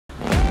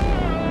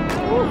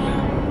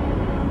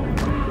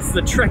This is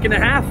a trek and a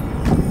half.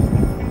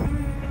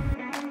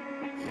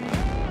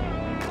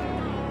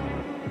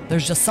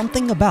 There's just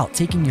something about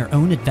taking your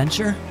own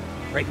adventure,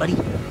 right, buddy?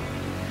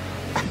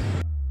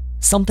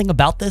 Something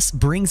about this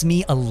brings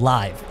me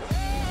alive.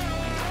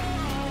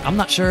 I'm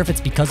not sure if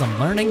it's because I'm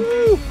learning.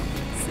 Woo!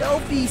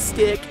 Selfie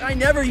stick. I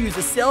never use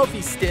a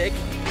selfie stick.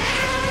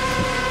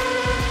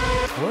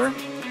 Or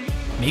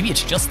maybe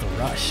it's just the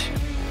rush.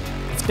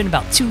 It's been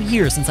about 2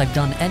 years since I've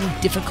done any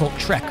difficult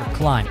trek or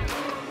climb.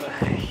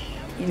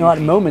 You know, at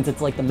moments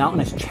it's like the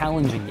mountain is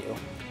challenging you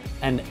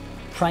and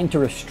trying to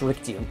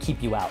restrict you and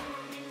keep you out.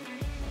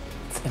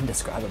 It's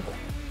indescribable.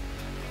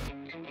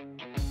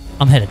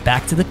 I'm headed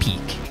back to the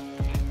peak.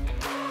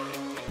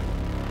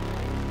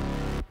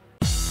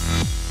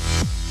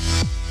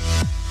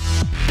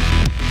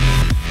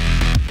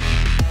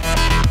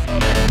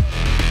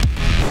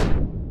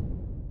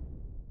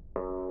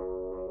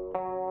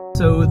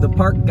 So the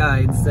park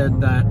guide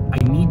said that I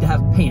need to have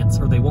pants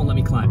or they won't let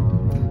me climb.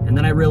 And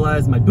then I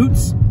realized my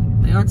boots,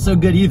 they aren't so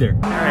good either.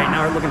 All right,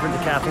 now we're looking for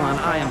Decathlon.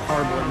 I am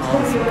horrible at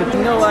malls. Got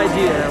no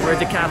idea where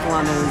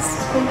Decathlon is.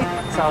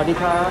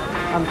 Sawadika,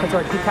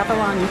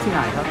 Decathlon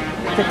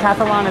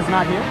Decathlon is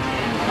not here?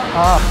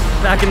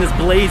 Back in this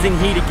blazing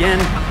heat again.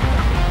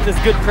 This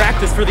is good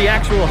practice for the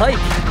actual hike.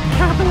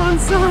 Decathlon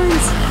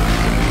signs.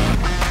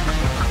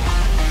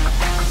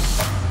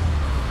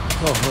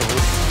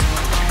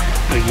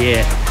 Oh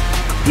yeah.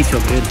 These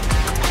feel good.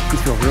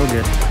 These feel real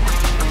good.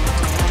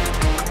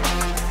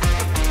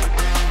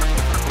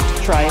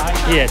 Try it.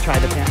 Yeah, try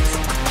the pants.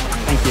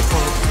 Thank you.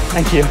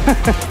 Thank you.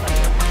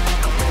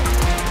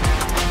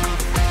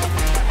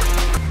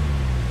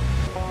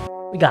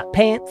 We got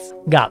pants,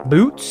 got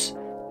boots,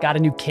 got a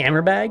new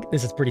camera bag.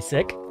 This is pretty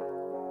sick.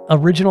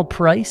 Original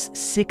price,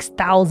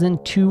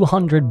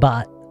 6,200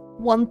 baht.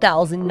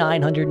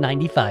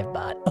 1,995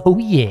 baht. Oh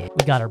yeah.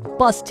 We got our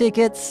bus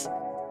tickets.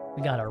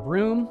 We got our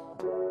room.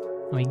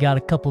 And we got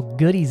a couple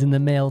goodies in the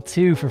mail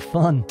too for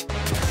fun.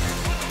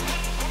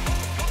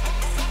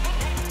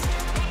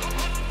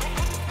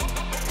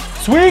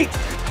 Sweet!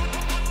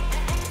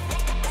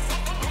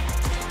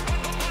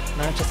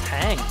 Now it just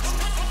hangs.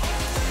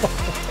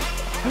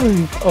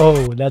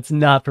 Oh, that's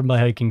not for my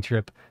hiking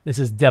trip. This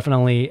is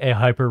definitely a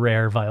hyper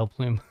rare vial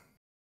plume.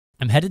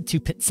 I'm headed to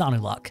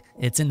Phitsanulok.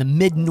 It's in the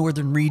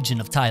mid-northern region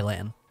of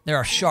Thailand. There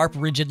are sharp,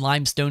 rigid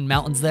limestone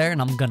mountains there,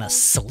 and I'm gonna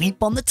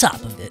sleep on the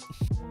top of it.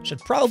 Should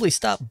probably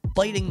stop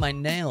biting my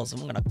nails.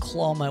 I'm gonna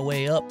claw my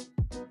way up.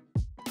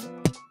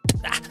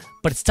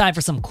 But it's time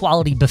for some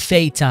quality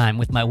buffet time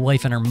with my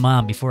wife and her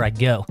mom before I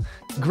go.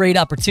 Great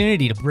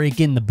opportunity to break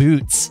in the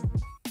boots.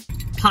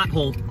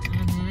 Pothole.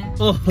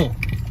 Oh.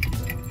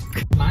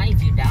 Mine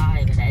if you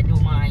die, but I do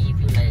mine if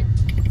you like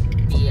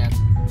be a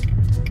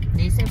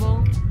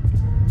disabled,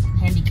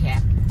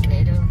 handicapped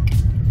later.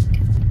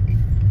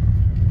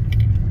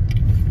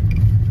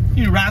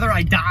 You'd rather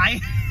I die?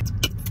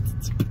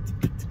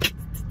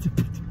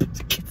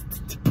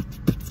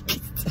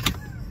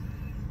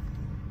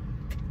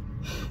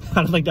 I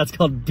don't think that's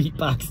called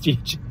beatbox,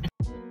 Cheech.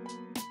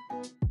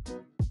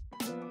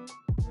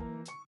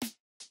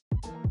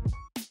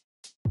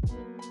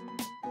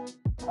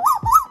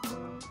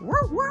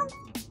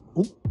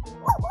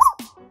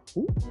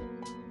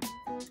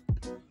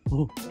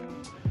 Ooh.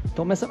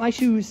 Don't mess up my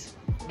shoes,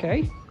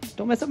 okay?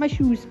 Don't mess up my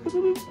shoes.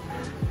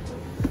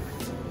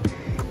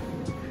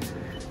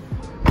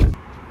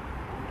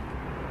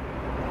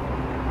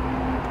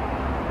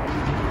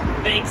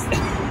 Thanks.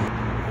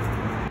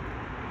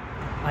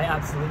 I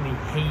absolutely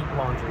hate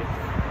laundry.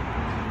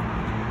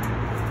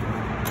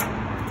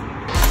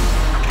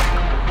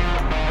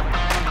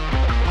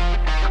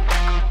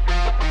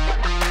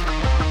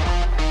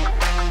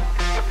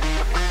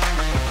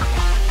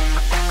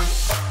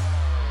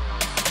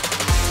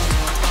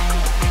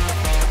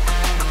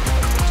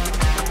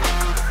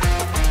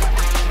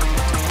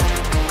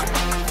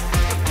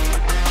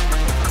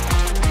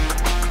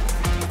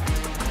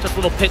 Just a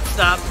little pit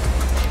stop,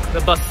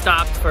 the bus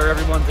stop for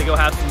everyone to go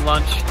have some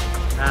lunch.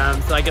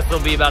 So I guess it'll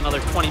be about another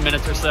 20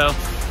 minutes or so,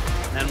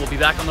 and then we'll be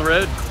back on the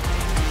road.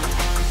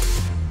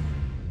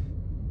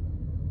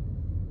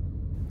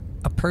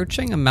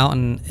 Approaching a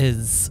mountain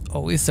is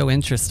always so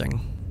interesting.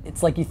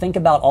 It's like you think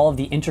about all of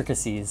the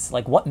intricacies,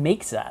 like what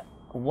makes that?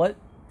 What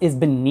is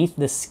beneath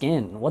the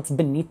skin? What's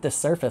beneath the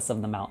surface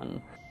of the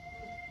mountain?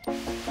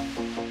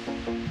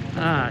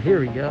 Ah, here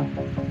we go.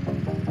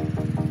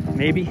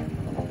 Maybe.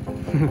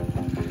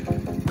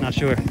 Not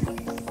sure.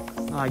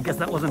 Oh, I guess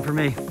that wasn't for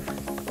me.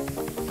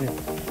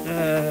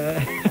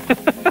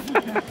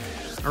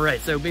 All right,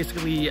 so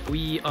basically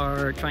we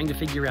are trying to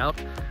figure out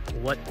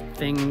what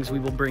things we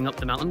will bring up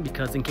the mountain,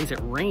 because in case it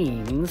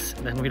rains,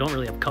 then we don't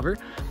really have cover.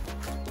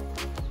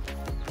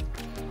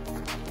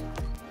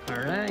 All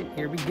right,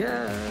 here we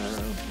go.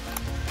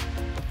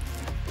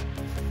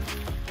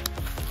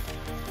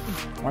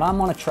 When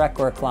I'm on a trek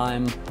or a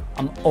climb,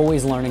 I'm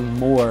always learning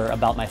more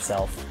about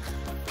myself.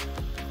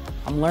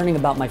 I'm learning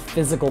about my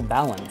physical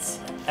balance.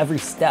 Every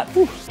step,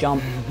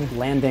 jump,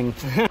 landing,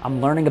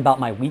 I'm learning about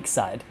my weak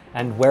side.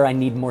 and where I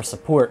need more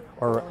support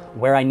or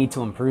where I need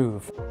to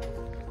improve.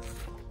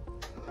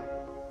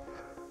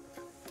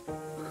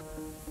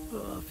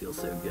 Oh, it feels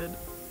so good.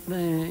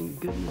 Thank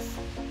goodness.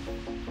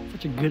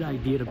 Such a good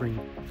idea to bring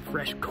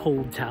fresh,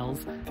 cold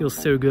towels. Feels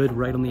so good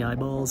right on the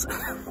eyeballs.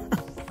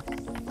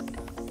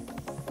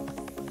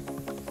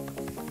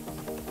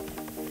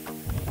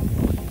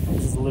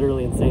 This is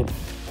literally insane.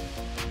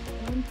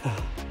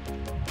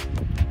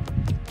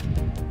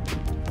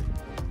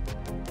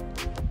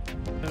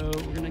 So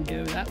we're gonna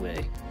go that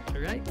way, all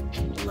right?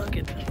 Look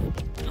at that.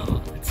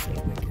 Oh, that's so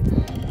wicked.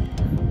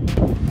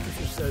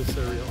 This is so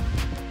surreal.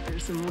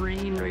 There's some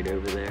rain right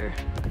over there.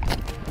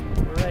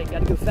 All right,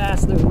 gotta go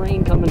fast, there's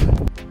rain coming.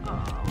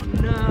 Oh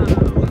no.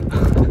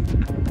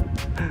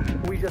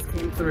 We just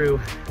came through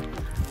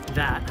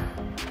that.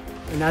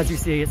 And as you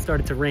see, it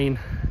started to rain.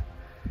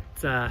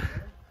 It's, I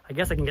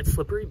guess I can get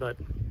slippery, but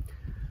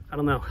I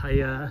don't know.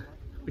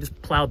 We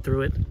just plowed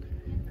through it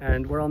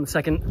and we're on the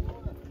second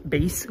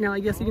base now, I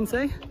guess you can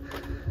say.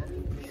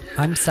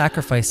 I'm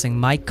sacrificing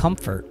my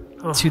comfort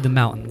to the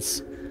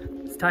mountains.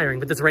 It's tiring,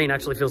 but this rain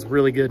actually feels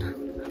really good,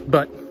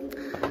 but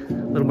a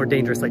little more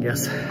dangerous, I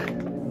guess.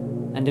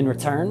 And in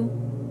return,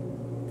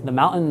 the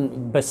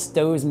mountain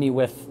bestows me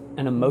with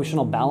an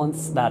emotional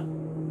balance that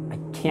I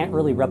can't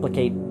really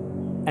replicate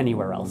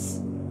anywhere else.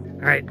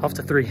 All right, off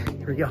to 3.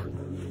 Here we go.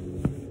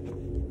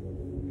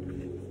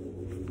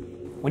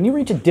 When you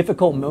reach a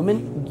difficult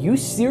moment, you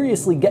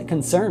seriously get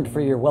concerned for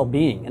your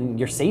well-being and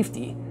your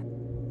safety.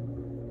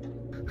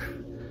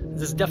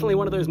 This is definitely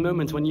one of those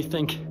moments when you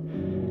think,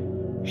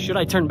 should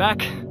I turn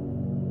back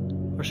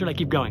or should I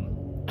keep going?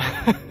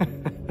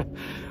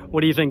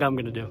 What do you think I'm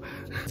gonna do?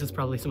 This is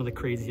probably some of the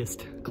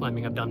craziest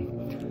climbing I've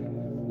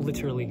done.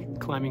 Literally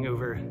climbing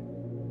over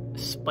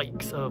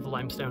spikes of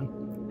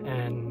limestone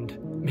and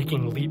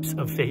making leaps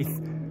of faith.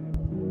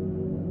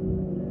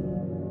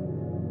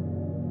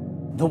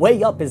 The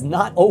way up is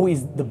not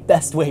always the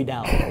best way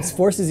down. This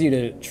forces you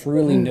to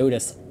truly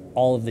notice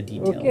all of the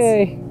details.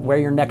 Okay. Where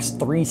your next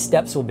 3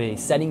 steps will be,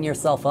 setting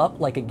yourself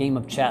up like a game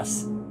of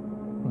chess,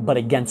 but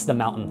against the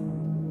mountain.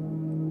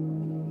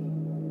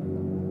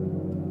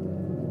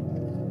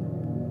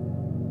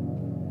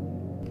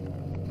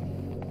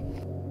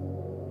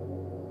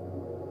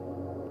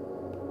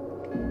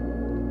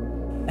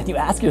 And you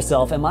ask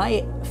yourself, am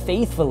I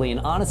faithfully and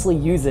honestly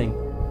using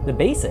the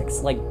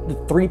basics, like the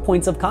 3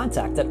 points of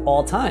contact at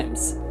all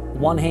times?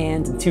 1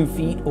 hand and 2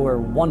 feet, or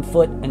 1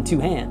 foot and 2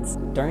 hands.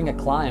 During a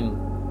climb,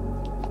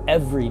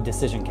 every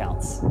decision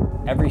counts.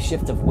 Every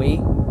shift of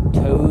weight,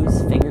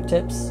 toes,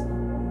 fingertips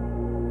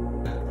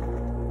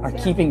are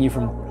keeping you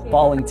from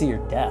falling to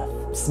your death.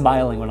 I'm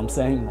smiling when I'm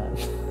saying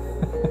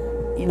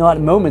that. You know, at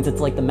moments, it's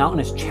like the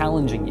mountain is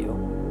challenging you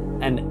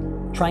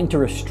and trying to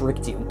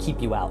restrict you and keep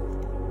you out.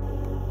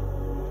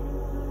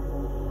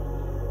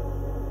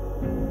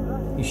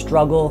 You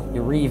struggle,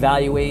 you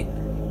reevaluate,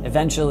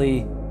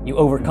 eventually you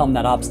overcome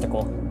that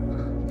obstacle.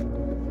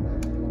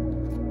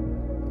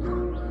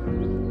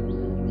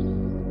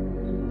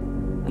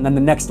 And then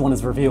the next one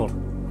is revealed.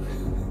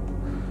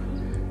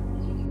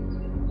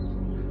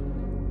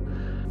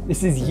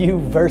 This is you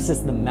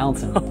versus the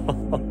mountain.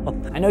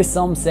 I know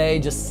some say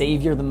just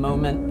savor the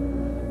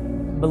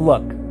moment, but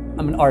look,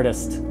 I'm an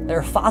artist. There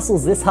are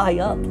fossils this high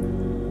up.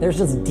 There's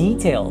just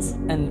details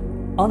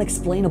and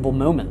unexplainable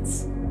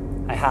moments.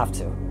 I have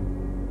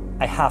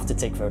to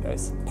take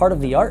photos. Part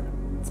of the art,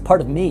 it's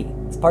part of me.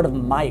 It's part of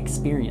my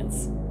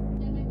experience.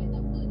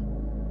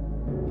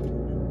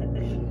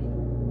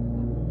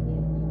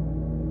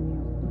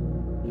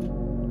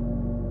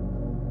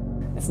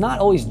 It's not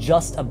always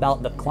just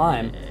about the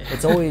climb.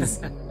 It's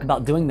always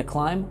about doing the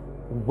climb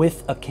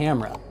with a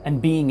camera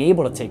and being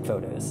able to take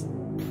photos.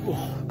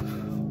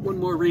 One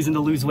more reason to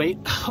lose weight.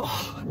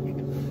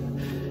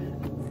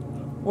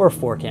 Or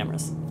 4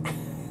 cameras.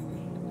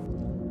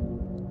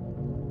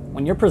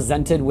 When you're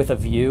presented with a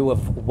view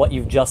of what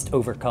you've just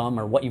overcome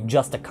or what you've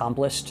just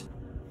accomplished,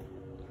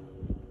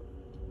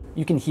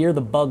 you can hear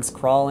the bugs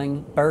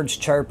crawling, birds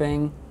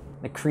chirping,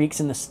 the creaks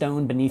in the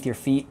stone beneath your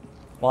feet,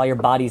 while your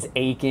body's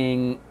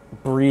aching,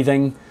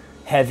 breathing,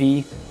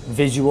 heavy,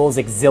 visuals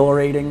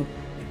exhilarating,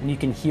 and you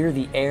can hear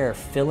the air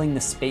filling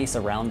the space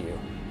around you.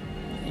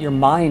 Your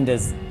mind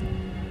is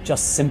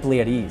just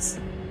simply at ease.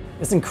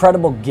 This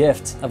incredible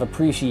gift of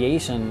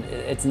appreciation,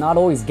 it's not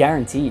always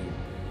guaranteed.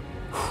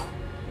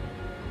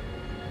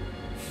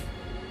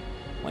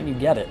 When you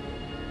get it.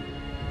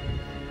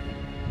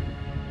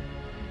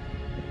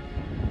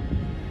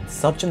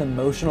 Such an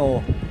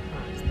emotional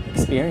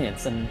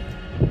experience, and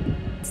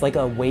it's like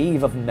a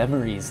wave of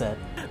memories that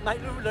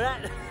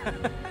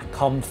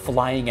come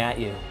flying at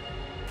you.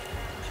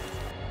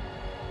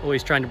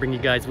 Always trying to bring you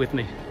guys with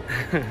me.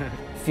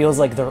 Feels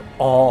like they're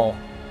all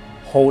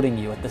holding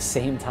you at the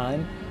same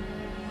time,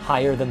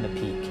 higher than the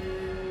peak.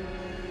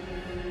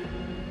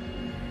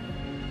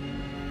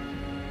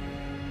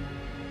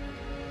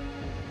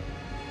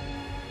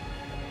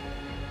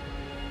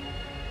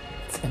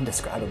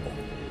 Indescribable.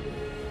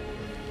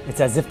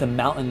 It's as if the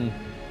mountain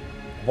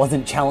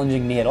wasn't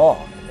challenging me at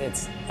all.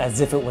 It's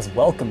as if it was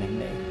welcoming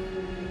me.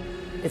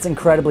 It's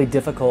incredibly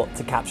difficult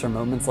to capture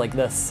moments like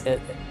this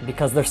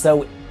because they're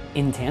so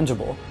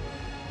intangible.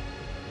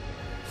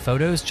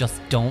 Photos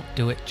just don't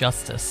do it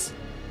justice.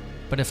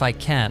 But if I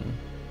can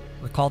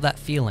recall that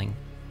feeling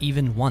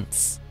even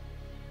once,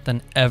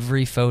 then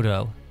every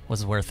photo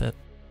was worth it.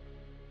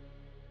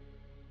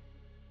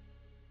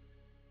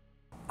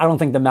 I don't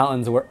think the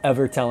mountains were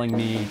ever telling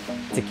me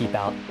to keep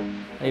out.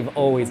 They've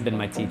always been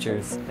my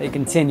teachers. They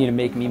continue to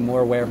make me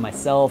more aware of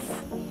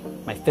myself,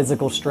 my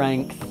physical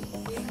strength,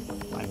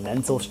 my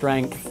mental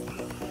strength.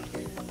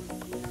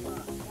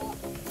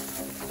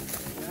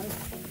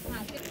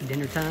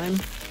 Dinner time.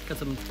 Got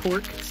some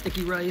pork,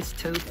 sticky rice,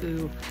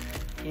 tofu,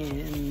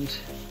 and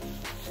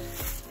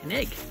an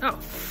egg. Oh,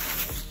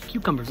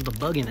 cucumbers with a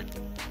bug in it.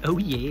 Oh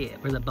yeah,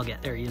 where's that bug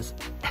at? There he is.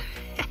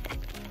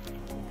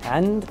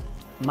 And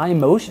my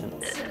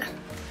emotions.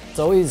 It's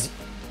always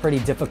pretty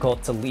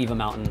difficult to leave a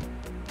mountain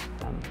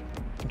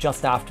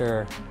just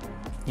after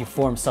you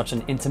form such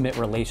an intimate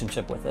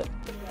relationship with it.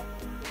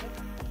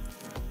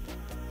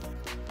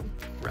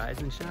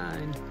 Rise and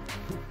shine.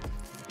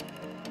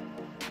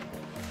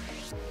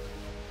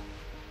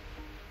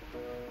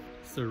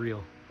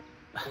 Surreal.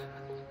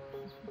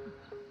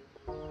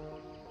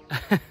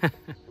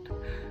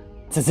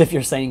 It's as if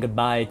you're saying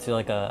goodbye to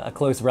like a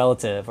close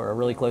relative or a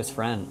really close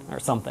friend or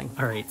something.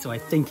 All right, so I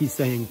think he's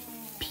saying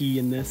pee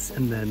in this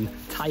and then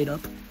tie it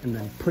up and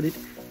then put it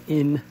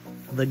in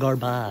the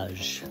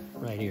garbage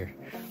right here.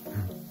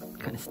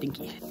 Kind of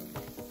stinky.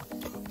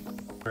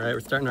 All right, we're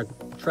starting our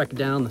trek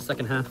down the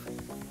second half.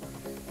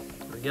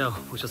 There we go,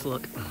 let's just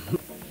look.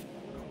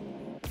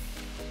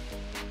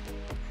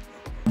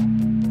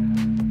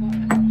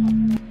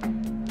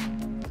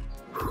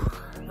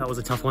 That was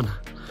a tough one.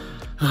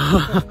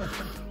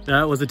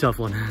 That was a tough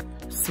one.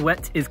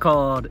 Sweat is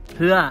called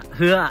hua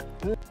hua.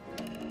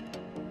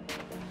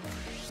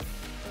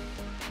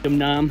 Dum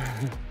nam.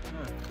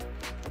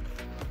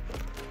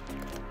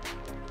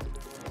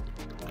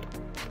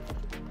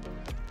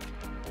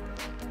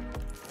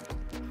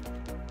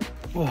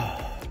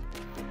 Oh.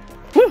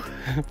 Woo.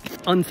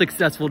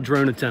 Unsuccessful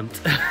drone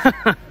attempt.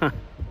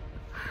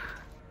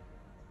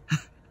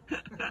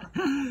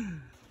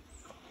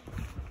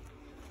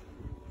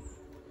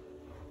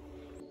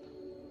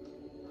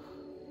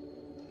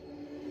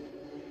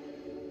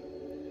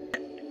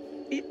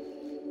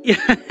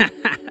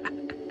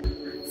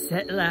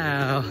 Set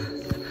low.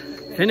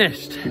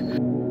 Finished.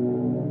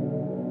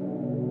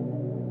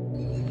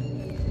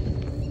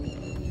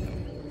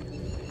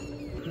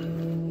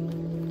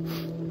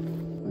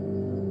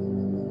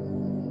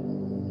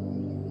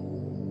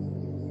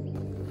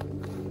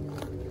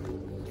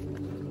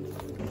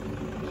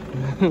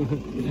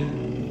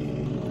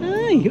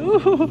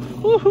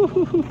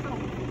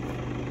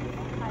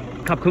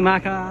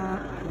 Kapkumaka.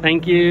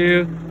 Thank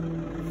you.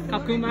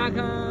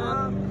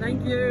 Kapkumaka.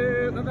 Thank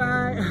you.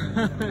 Bye-bye.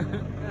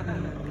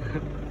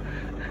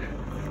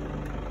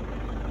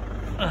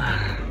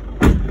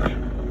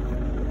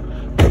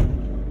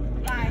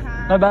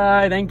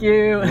 Bye-bye. Thank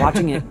you.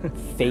 Watching it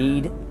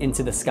fade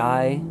into the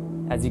sky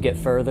as you get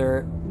further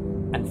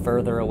and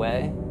further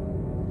away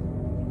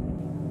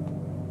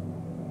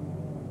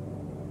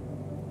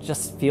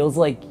just feels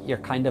like you're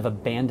kind of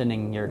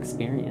abandoning your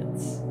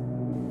experience.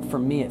 For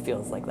me, it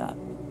feels like that.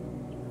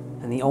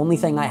 And the only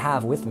thing I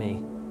have with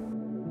me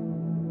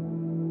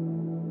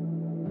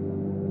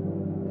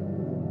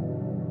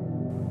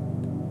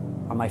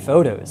are my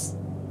photos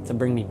to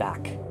bring me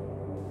back.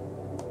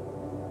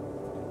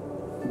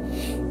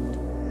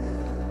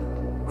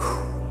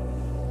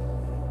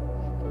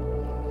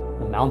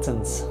 The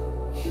mountains.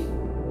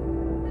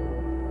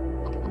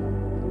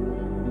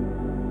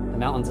 The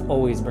mountains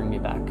always bring me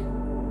back.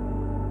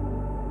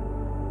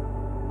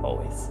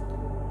 Always.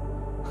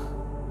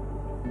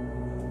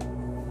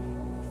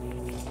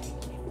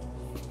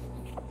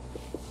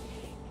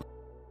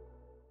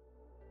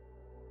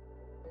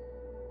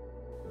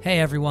 Hey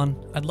everyone,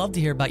 I'd love to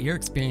hear about your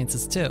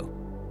experiences too.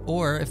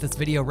 Or if this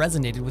video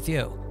resonated with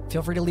you,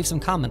 feel free to leave some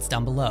comments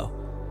down below.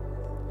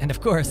 And of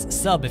course,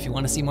 sub if you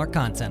want to see more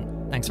content.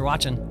 Thanks for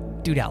watching.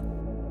 Dude out.